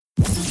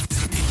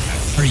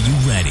Are you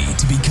ready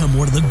to become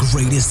one of the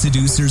greatest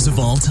seducers of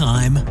all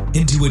time?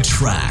 And to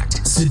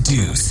attract,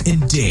 seduce,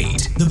 and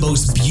date the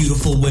most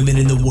beautiful women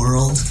in the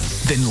world?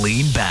 Then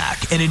lean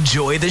back and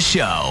enjoy the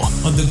show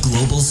on the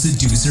Global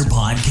Seducer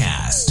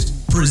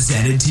Podcast,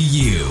 presented to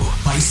you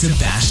by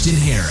Sebastian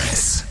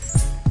Harris.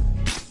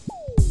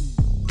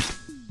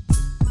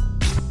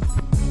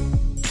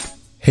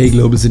 Hey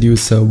Global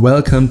Seducer,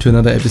 welcome to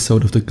another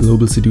episode of the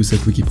Global Seducer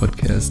Quickie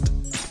Podcast.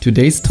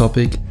 Today's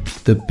topic,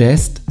 the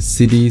best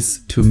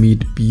cities to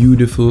meet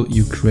beautiful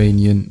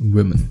Ukrainian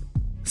women.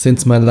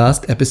 Since my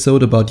last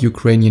episode about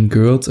Ukrainian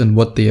girls and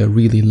what they are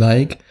really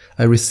like,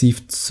 I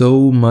received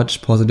so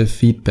much positive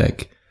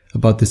feedback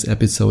about this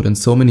episode and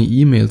so many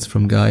emails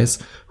from guys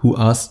who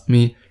asked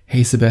me,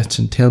 hey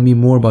Sebastian, tell me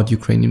more about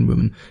Ukrainian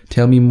women.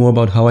 Tell me more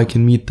about how I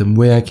can meet them,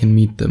 where I can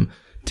meet them.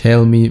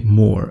 Tell me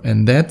more.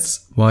 And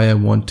that's why I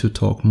want to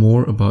talk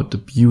more about the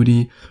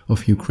beauty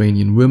of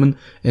Ukrainian women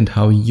and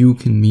how you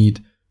can meet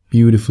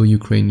beautiful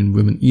Ukrainian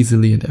women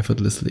easily and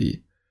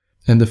effortlessly.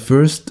 And the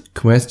first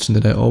question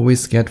that I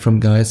always get from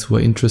guys who are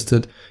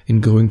interested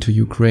in going to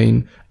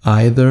Ukraine,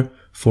 either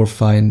for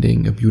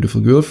finding a beautiful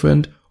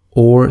girlfriend,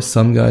 or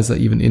some guys are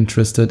even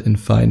interested in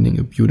finding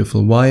a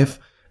beautiful wife,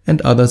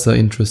 and others are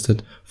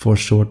interested for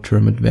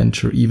short-term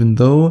adventure, even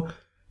though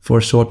for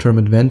a short-term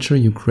adventure,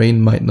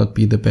 Ukraine might not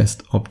be the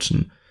best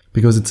option,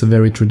 because it's a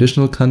very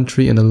traditional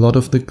country and a lot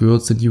of the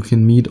girls that you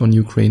can meet on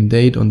Ukraine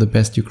Date, on the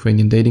best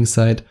Ukrainian dating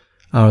site,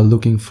 are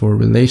looking for a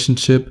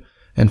relationship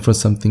and for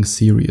something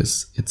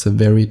serious. It's a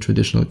very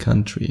traditional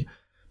country.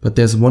 But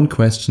there's one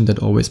question that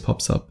always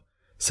pops up.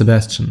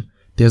 Sebastian,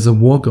 there's a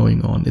war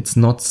going on. It's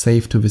not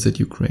safe to visit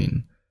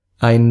Ukraine.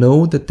 I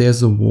know that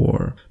there's a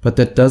war, but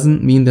that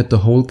doesn't mean that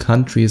the whole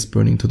country is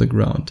burning to the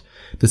ground.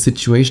 The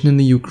situation in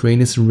the Ukraine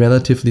is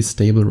relatively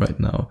stable right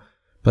now,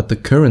 but the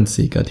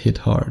currency got hit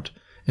hard,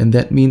 and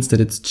that means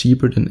that it's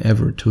cheaper than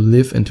ever to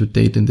live and to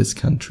date in this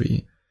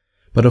country.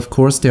 But of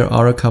course there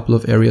are a couple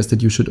of areas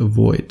that you should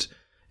avoid,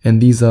 and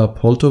these are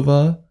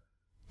Poltava,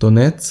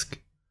 Donetsk,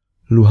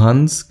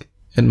 Luhansk,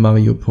 and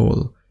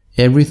Mariupol.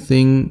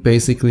 Everything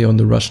basically on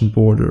the Russian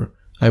border.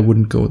 I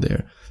wouldn't go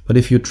there. But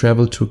if you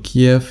travel to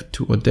Kiev,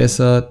 to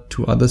Odessa,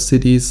 to other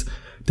cities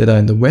that are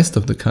in the west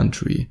of the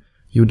country,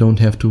 you don't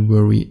have to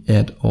worry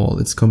at all.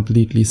 It's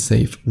completely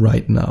safe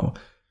right now.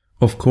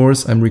 Of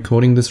course, I'm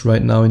recording this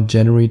right now in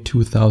January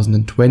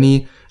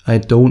 2020. I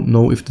don't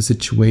know if the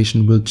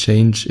situation will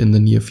change in the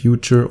near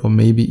future or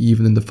maybe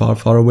even in the far,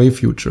 far away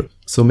future.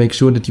 So make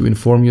sure that you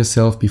inform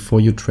yourself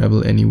before you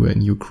travel anywhere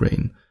in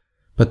Ukraine.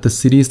 But the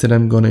cities that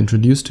I'm going to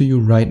introduce to you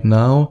right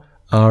now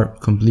are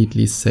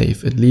completely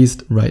safe, at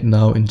least right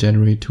now in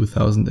January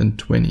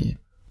 2020.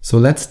 So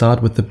let's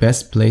start with the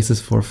best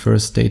places for a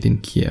first date in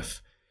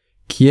Kiev.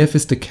 Kiev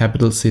is the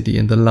capital city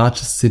and the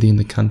largest city in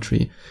the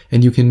country,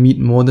 and you can meet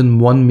more than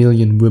 1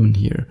 million women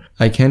here.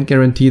 I can't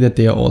guarantee that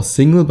they are all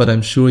single, but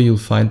I'm sure you'll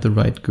find the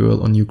right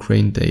girl on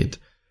Ukraine Date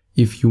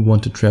if you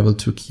want to travel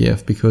to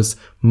Kiev, because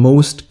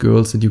most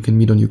girls that you can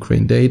meet on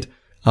Ukraine Date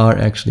are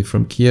actually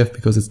from Kiev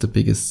because it's the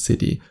biggest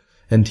city.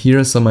 And here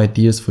are some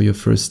ideas for your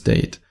first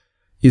date.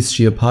 Is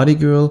she a party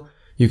girl?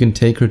 You can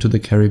take her to the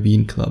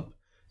Caribbean Club.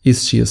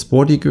 Is she a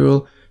sporty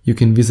girl? You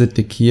can visit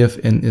the Kiev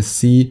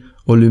NSC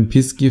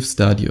Olympijski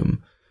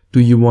Stadium. Do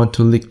you want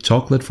to lick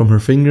chocolate from her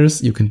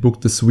fingers? You can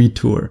book the Sweet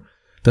Tour.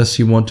 Does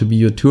she want to be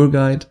your tour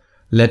guide?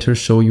 Let her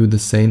show you the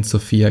Saint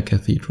Sophia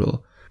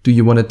Cathedral. Do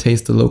you want to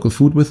taste the local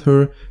food with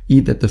her?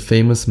 Eat at the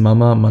famous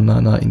Mama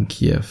Manana in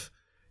Kiev.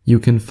 You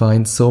can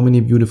find so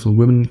many beautiful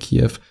women in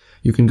Kiev.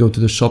 You can go to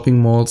the shopping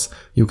malls,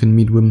 you can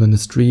meet women on the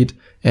street,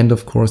 and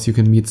of course you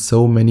can meet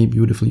so many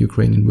beautiful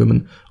Ukrainian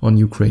women on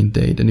Ukraine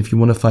Date. And if you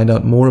want to find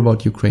out more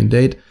about Ukraine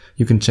Date,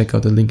 you can check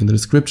out the link in the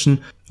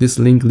description. This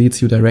link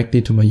leads you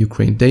directly to my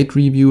Ukraine Date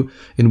review,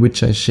 in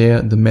which I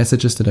share the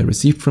messages that I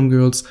received from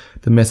girls,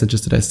 the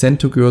messages that I sent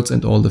to girls,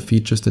 and all the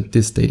features that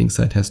this dating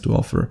site has to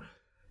offer.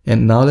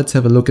 And now let's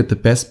have a look at the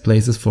best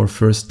places for a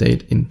first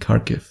date in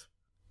Kharkiv.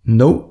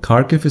 No,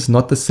 Kharkiv is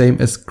not the same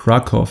as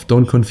Krakow,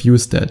 don't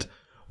confuse that.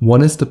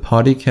 One is the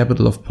party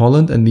capital of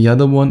Poland and the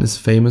other one is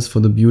famous for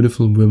the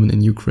beautiful women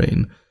in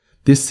Ukraine.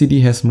 This city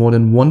has more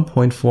than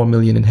 1.4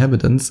 million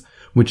inhabitants,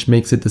 which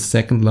makes it the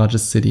second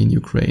largest city in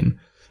Ukraine.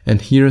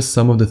 And here are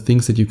some of the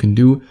things that you can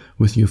do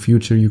with your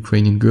future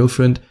Ukrainian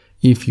girlfriend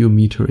if you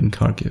meet her in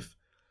Kharkiv.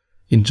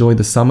 Enjoy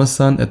the summer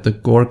sun at the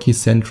Gorky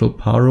Central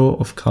Paro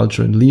of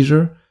Culture and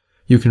Leisure.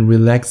 You can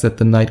relax at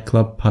the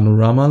nightclub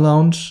Panorama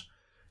Lounge.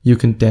 You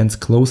can dance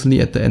closely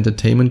at the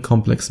entertainment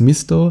complex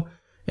Misto.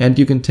 And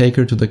you can take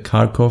her to the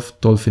Kharkov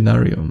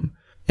Dolphinarium.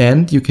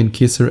 And you can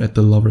kiss her at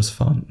the Lover's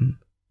Fountain.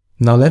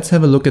 Now let's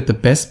have a look at the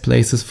best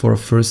places for a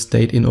first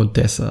date in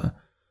Odessa.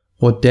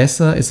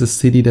 Odessa is a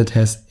city that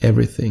has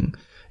everything.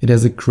 It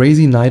has a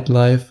crazy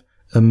nightlife,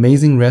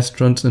 amazing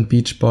restaurants and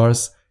beach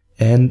bars,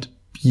 and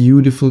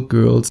beautiful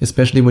girls,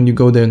 especially when you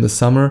go there in the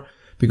summer,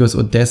 because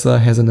Odessa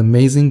has an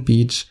amazing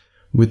beach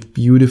with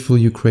beautiful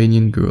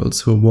Ukrainian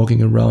girls who are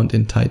walking around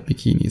in tight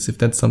bikinis. If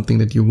that's something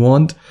that you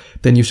want,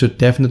 then you should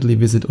definitely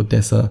visit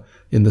Odessa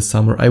in the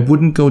summer. I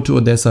wouldn't go to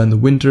Odessa in the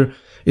winter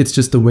it's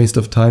just a waste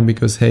of time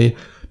because, hey,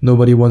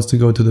 nobody wants to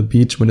go to the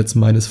beach when it's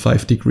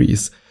 -5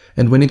 degrees.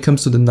 And when it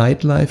comes to the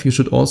nightlife, you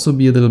should also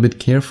be a little bit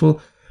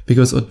careful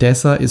because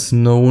Odessa is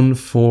known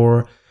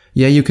for,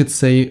 you could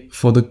say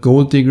for the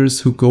gold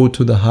diggers who go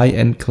to the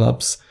high-end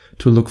clubs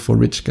to look for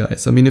rich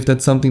guys. I mean, if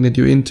that's something that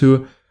you're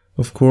into,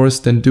 of course,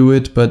 then do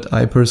it. But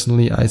I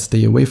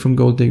stay away from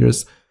gold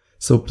diggers.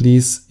 So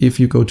please, if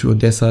you go to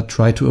Odessa,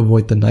 try to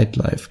avoid the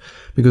nightlife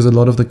because a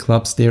lot of the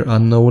clubs there are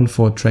known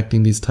for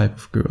attracting these type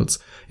of girls.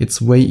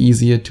 It's way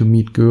easier to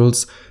meet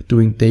girls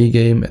doing day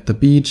game at the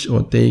beach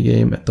or day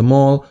game at the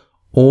mall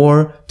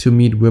or to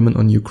meet women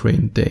on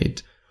Ukraine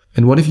Date.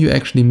 And what if you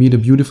actually meet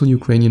a beautiful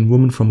Ukrainian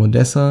woman from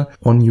Odessa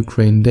on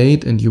Ukraine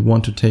Date and you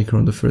want to take her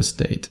on the first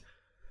date?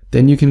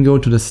 Then you can go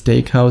to the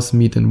steakhouse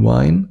Meat and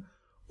Wine,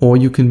 or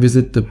you can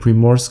visit the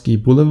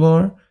Primorsky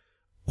Boulevard,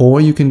 or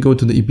you can go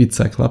to the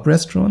Ibiza Club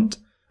restaurant.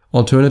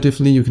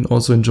 Alternatively, you can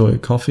also enjoy a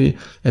coffee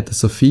at the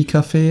Sophie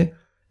Cafe.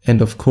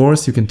 And of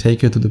course, you can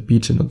take her to the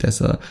beach in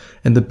Odessa.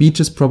 And the beach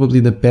is probably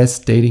the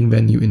best dating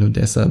venue in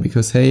Odessa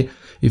because, hey,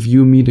 if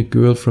you meet a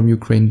girl from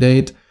Ukraine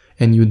Date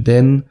and you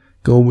then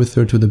go with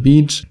her to the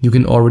beach, you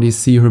can already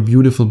see her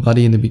beautiful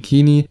body in the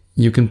bikini.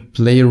 You can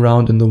play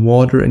around in the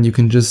water and you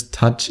can just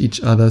touch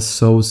each other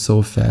so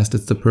fast.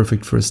 It's the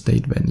perfect first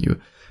date venue.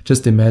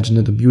 Just imagine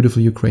it, a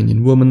beautiful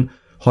Ukrainian woman,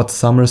 hot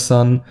summer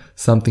sun,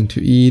 something to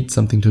eat,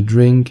 something to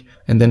drink,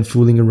 and then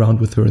fooling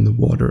around with her in the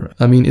water.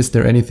 I mean, is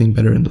there anything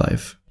better in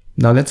life?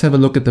 Now let's have a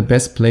look at the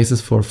best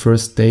places for a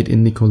first date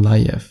in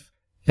Nikolaev.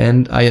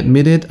 And I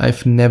admit it,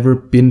 I've never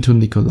been to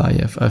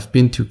Nikolaev. I've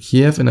been to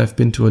Kiev and I've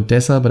been to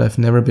Odessa, but I've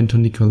never been to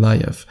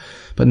Nikolaev.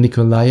 But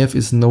Nikolaev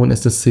is known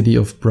as the city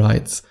of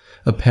brides.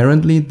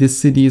 Apparently, this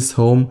city is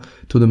home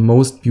to the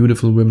most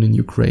beautiful women in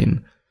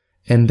Ukraine.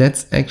 And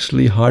that's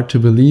actually hard to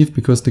believe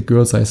because the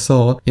girls I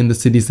saw in the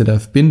cities that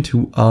I've been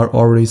to are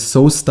already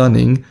so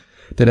stunning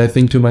that I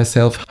think to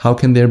myself, how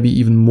can there be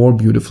even more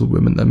beautiful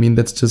women? I mean,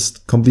 that's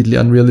just completely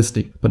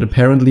unrealistic. But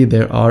apparently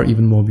there are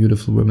even more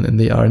beautiful women and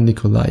they are in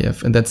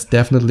Nikolaev. And that's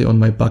definitely on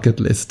my bucket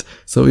list.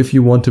 So if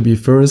you want to be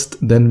first,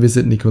 then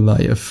visit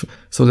Nikolaev.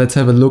 So let's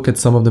have a look at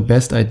some of the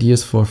best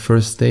ideas for a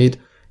first date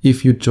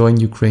if you join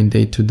Ukraine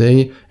Date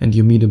today and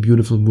you meet a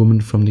beautiful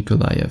woman from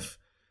Nikolaev.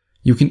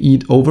 You can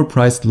eat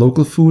overpriced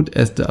local food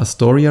at the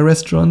Astoria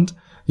restaurant.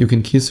 You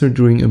can kiss her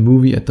during a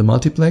movie at the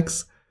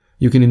multiplex.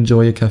 You can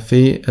enjoy a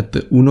cafe at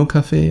the Uno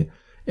Cafe.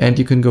 And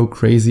you can go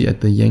crazy at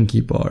the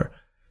Yankee Bar.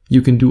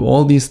 You can do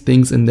all these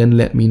things and then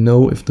let me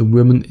know if the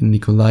women in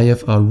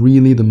Nikolaev are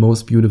really the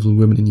most beautiful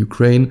women in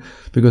Ukraine,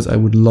 because I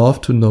would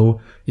love to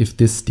know if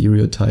this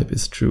stereotype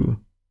is true.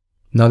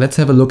 Now let's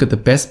have a look at the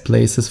best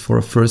places for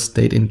a first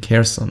date in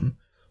Kherson.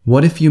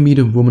 What if you meet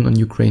a woman on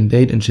Ukraine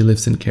Date and she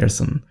lives in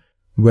Kherson?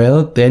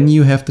 Well, then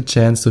you have the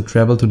chance to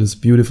travel to this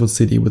beautiful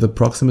city with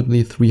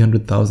approximately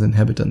 300,000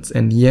 inhabitants.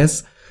 And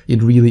yes,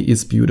 it really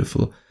is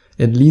beautiful,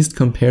 at least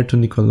compared to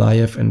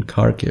Nikolaev and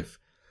Kharkiv.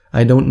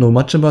 I don't know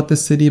much about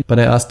this city, but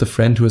I asked a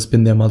friend who has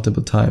been there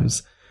multiple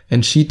times.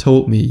 And she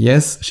told me,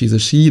 yes, she's a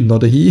she,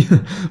 not a he,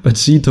 but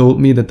she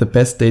told me that the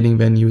best dating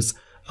venues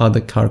are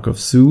the Kharkov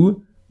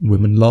Zoo,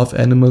 women love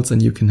animals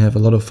and you can have a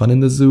lot of fun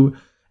in the zoo,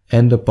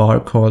 and a bar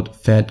called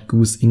Fat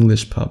Goose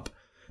English Pub.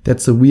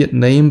 That's a weird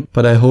name,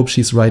 but I hope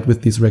she's right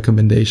with these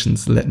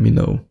recommendations, let me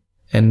know.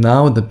 And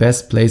now the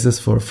best places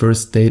for a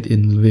first date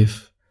in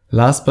Lviv.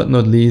 Last but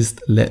not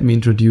least, let me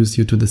introduce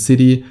you to the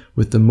city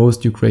with the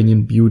most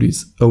Ukrainian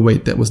beauties. Oh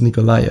wait, that was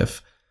Nikolaev.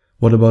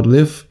 What about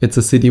Lviv? It's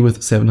a city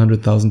with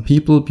 700,000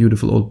 people,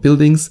 beautiful old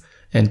buildings,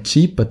 and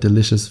cheap but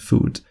delicious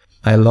food.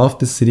 I love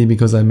this city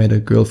because I met a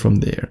girl from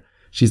there.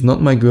 She's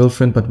not my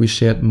girlfriend, but we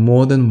shared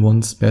more than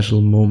one special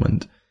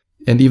moment.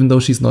 And even though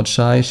she's not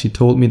shy, she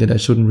told me that I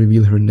shouldn't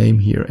reveal her name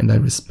here, and I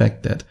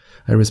respect that.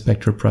 I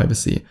respect her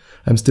privacy.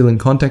 I'm still in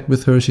contact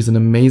with her. She's an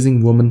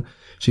amazing woman.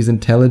 She's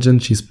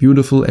intelligent, she's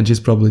beautiful, and she's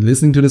probably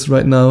listening to this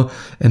right now,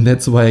 and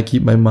that's why I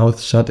keep my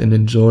mouth shut and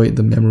enjoy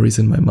the memories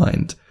in my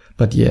mind.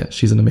 But yeah,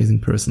 she's an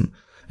amazing person.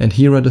 And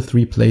here are the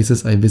 3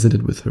 places I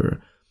visited with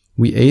her.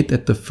 We ate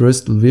at the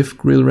first Lviv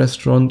grill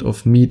restaurant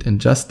of Meat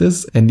and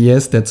Justice, and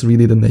yes, that's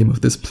really the name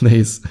of this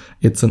place.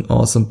 It's an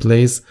awesome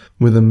place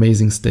with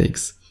amazing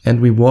steaks. And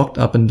we walked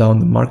up and down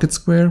the market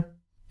square,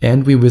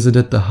 and we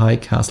visited the High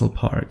Castle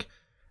Park.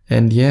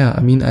 And yeah,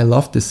 I mean, I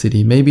love this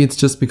city. Maybe it's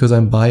just because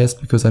I'm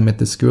biased because I met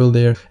this girl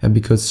there and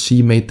because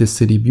she made this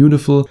city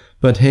beautiful.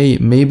 But hey,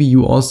 maybe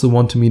you also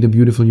want to meet a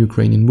beautiful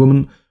Ukrainian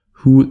woman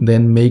who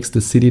then makes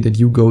the city that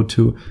you go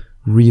to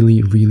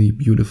really, really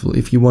beautiful.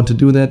 If you want to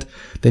do that,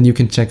 then you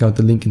can check out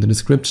the link in the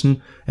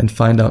description and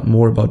find out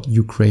more about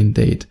Ukraine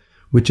Date,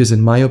 which is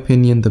in my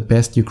opinion the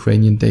best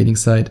Ukrainian dating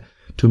site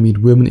to meet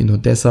women in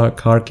Odessa,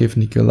 Kharkiv,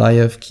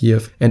 Nikolaev,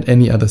 Kiev, and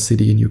any other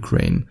city in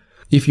Ukraine.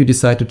 If you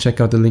decide to check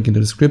out the link in the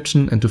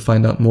description and to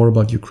find out more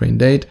about Ukraine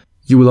Date,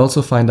 you will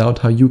also find out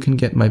how you can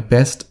get my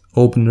best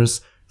openers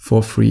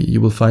for free.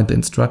 You will find the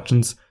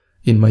instructions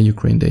in my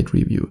Ukraine Date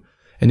review.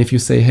 And if you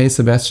say, hey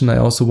Sebastian, I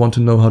also want to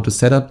know how to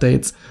set up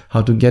dates,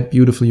 how to get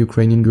beautiful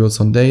Ukrainian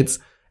girls on dates,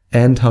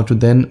 and how to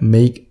then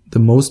make the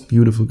most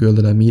beautiful girl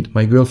that I meet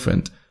my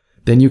girlfriend,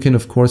 then you can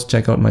of course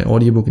check out my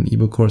audiobook and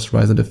ebook course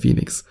Rise of the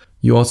Phoenix.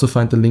 You also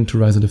find the link to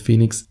Rise of the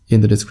Phoenix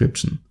in the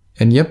description.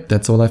 And yep,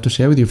 that's all I have to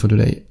share with you for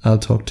today. I'll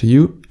talk to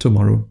you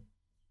tomorrow.